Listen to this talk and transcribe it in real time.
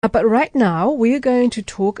But right now, we're going to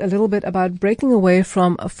talk a little bit about breaking away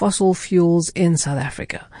from fossil fuels in South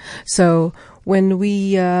Africa. So when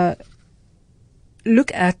we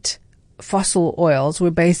look at fossil oils, we're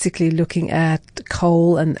basically looking at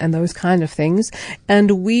coal and those kind of things.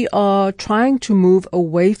 And we are trying to move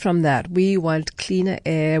away from that. We want cleaner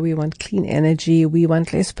air. We want clean energy. We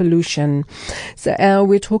want less pollution. So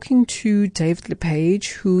we're talking to David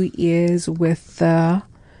LePage, who is with,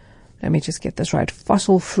 let me just get this right,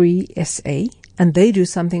 Fossil Free SA. And they do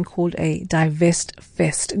something called a Divest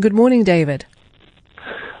Fest. Good morning, David.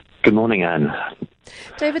 Good morning, Anne.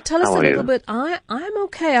 David, tell us a little bit. I'm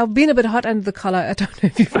okay. I've been a bit hot under the collar. I don't know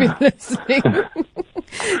if you've been listening.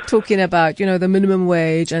 Talking about, the minimum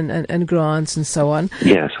wage and grants and so on.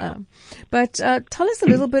 Yes. But tell us a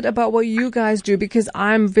little bit about what you guys do, because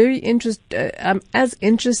I'm very interested. I'm as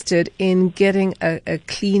interested in getting a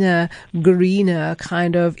cleaner, greener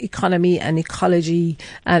kind of economy and ecology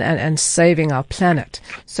and saving our planet.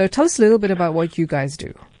 So tell us a little bit about what you guys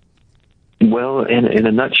do. Well, in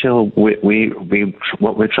a nutshell, we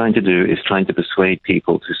what we're trying to do is trying to persuade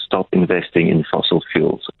people to stop investing in fossil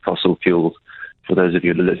fuels. Fossil fuels, for those of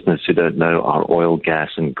you listeners who don't know, are oil, gas,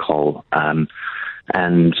 and coal.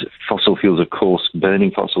 And fossil fuels, of course, burning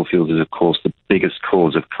fossil fuels is, of course, the biggest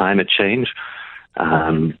cause of climate change.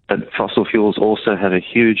 But fossil fuels also have a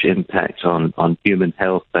huge impact on human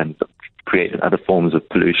health and create other forms of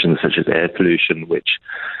pollution, such as air pollution, which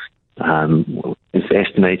is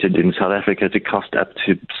estimated in South Africa to cost up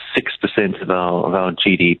to 6% of our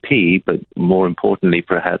GDP, but more importantly,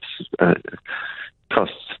 perhaps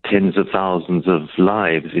costs tens of thousands of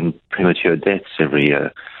lives in premature deaths every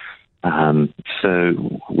year.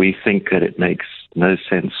 So we think that it makes no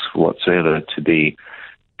sense whatsoever to be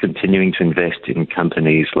continuing to invest in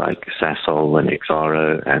companies like Sasol and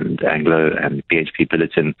Exxaro and Anglo and BHP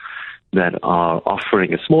Billiton that are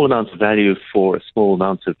offering a small amount of value for a small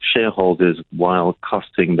amount of shareholders while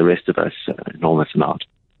costing the rest of us an enormous amount.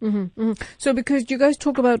 Mm-hmm, mm-hmm. So because you guys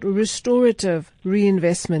talk about restorative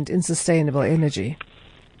reinvestment in sustainable energy.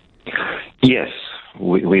 Yes,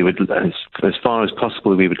 we would, as far as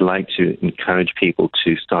possible, we would like to encourage people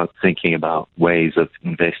to start thinking about ways of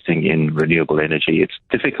investing in renewable energy. It's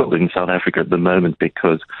difficult in South Africa at the moment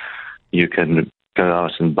because you can go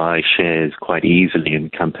out and buy shares quite easily in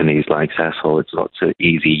companies like Sasol. It's not so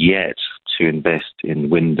easy yet to invest in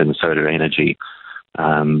wind and solar energy.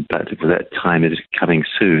 But that time is coming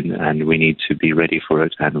soon, and we need to be ready for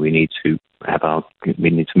it, and we need to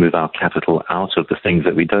move our capital out of the things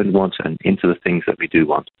that we don't want and into the things that we do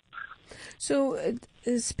want. So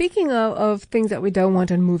speaking of things that we don't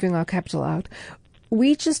want and moving our capital out,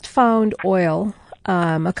 we just found oil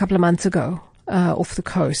a couple of months ago off the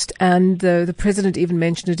coast, and the president even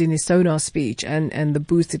mentioned it in his sonar speech and the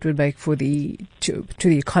boost it would make for to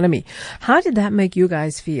the economy. How did that make you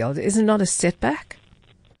guys feel? Is it not a setback?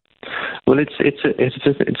 Well,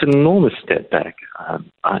 it's an enormous step back.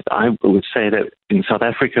 I would say that in South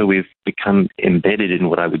Africa we've become embedded in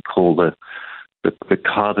what I would call the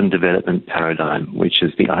carbon development paradigm, which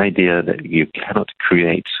is the idea that you cannot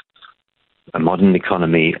create a modern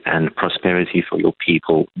economy and prosperity for your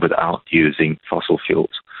people without using fossil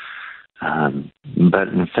fuels. But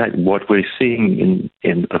in fact, what we're seeing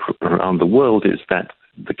around the world is that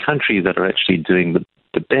the countries that are actually doing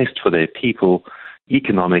the best for their people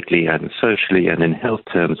economically and socially and in health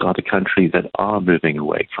terms are the countries that are moving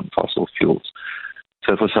away from fossil fuels.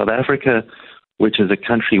 So for South Africa, which is a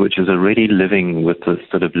country which is already living with the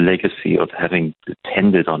sort of legacy of having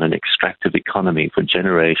depended on an extractive economy for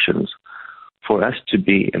generations, for us to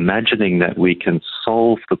be imagining that we can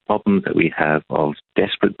solve the problems that we have of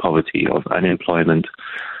desperate poverty, of unemployment,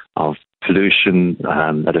 of pollution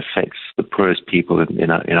that affects the poorest people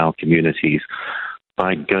in our communities,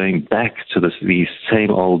 by going back to these same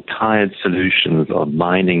old tired solutions of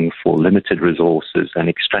mining for limited resources and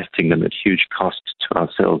extracting them at huge cost to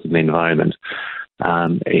ourselves and the environment.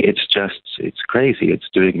 It's crazy. It's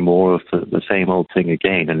doing more of the same old thing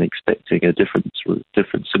again and expecting a different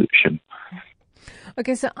solution.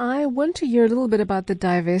 Okay, so I want to hear a little bit about the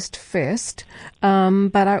Divest Fest,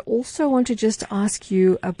 but I also want to just ask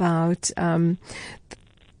you about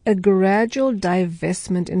a gradual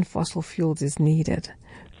divestment in fossil fuels is needed.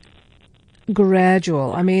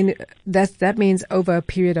 Gradual. I mean, that means over a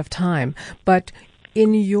period of time. But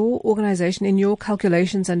in your organization, in your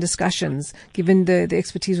calculations and discussions, given the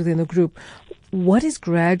expertise within the group, what is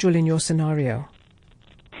gradual in your scenario?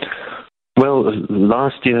 Well,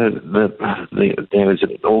 last year there was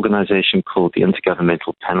an organization called the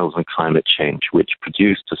Intergovernmental Panels on Climate Change, which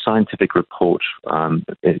produced a scientific report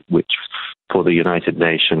which for the United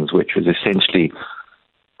Nations, which was essentially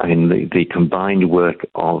I mean, the combined work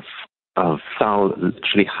of thousands,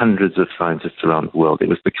 literally hundreds of scientists around the world. It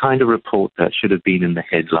was the kind of report that should have been in the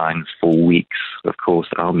headlines for weeks. Of course,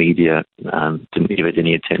 our media didn't give it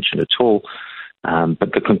any attention at all.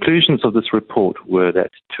 But the conclusions of this report were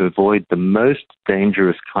that to avoid the most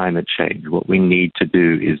dangerous climate change, what we need to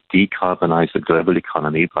do is decarbonize the global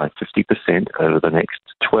economy by 50% over the next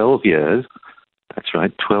 12 years. That's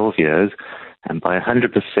right, 12 years, and by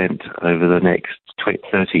 100% over the next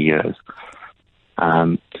 30 years.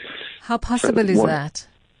 How possible is that?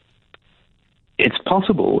 It's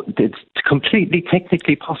possible. It's completely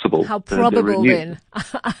technically possible. How probable then?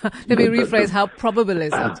 Let me rephrase. How probable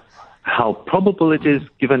is it? How probable it is,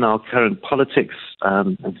 given our current politics,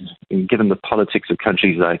 given the politics of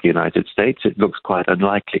countries like the United States, it looks quite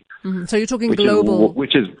unlikely. Mm-hmm. So you're talking global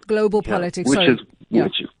politics.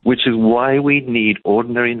 Which is why we need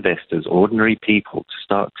ordinary investors, ordinary people to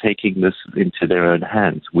start taking this into their own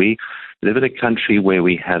hands. We live in a country where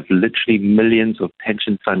we have literally millions of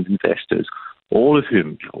pension fund investors, all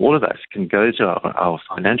of us can go to our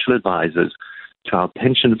financial advisors, to our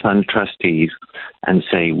pension fund trustees, and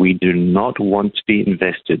say we do not want to be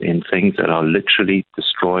invested in things that are literally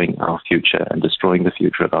destroying our future and destroying the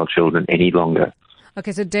future of our children any longer.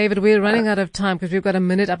 Okay, so David, we're running out of time because we've got a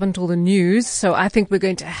minute up until the news. So I think we're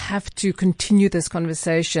going to have to continue this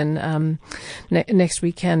conversation next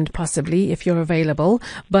weekend, possibly, if you're available.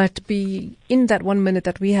 But in that 1 minute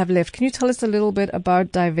that we have left, can you tell us a little bit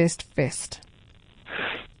about Divest Fest?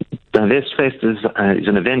 Divest Fest is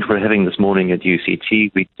an event we're having this morning at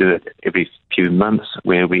UCT. We do it every few months,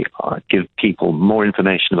 where we give people more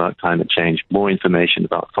information about climate change, more information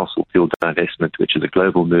about fossil fuel divestment, which is a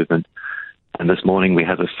global movement. And this morning we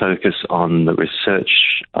have a focus on the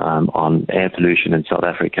research on air pollution in South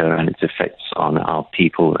Africa and its effects on our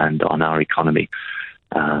people and on our economy.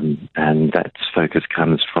 And that focus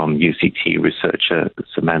comes from UCT researcher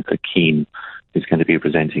Samantha Keane, who's going to be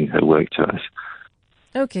presenting her work to us.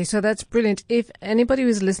 Okay, so that's brilliant. If anybody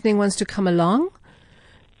who's listening wants to come along,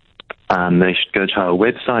 they should go to our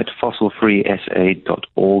website,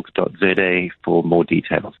 fossilfreesa.org.za, for more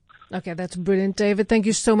details. Okay, that's brilliant. David, thank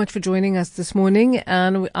you so much for joining us this morning,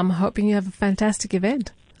 and I'm hoping you have a fantastic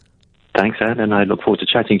event. Thanks, Anne, and I look forward to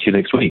chatting to you next week.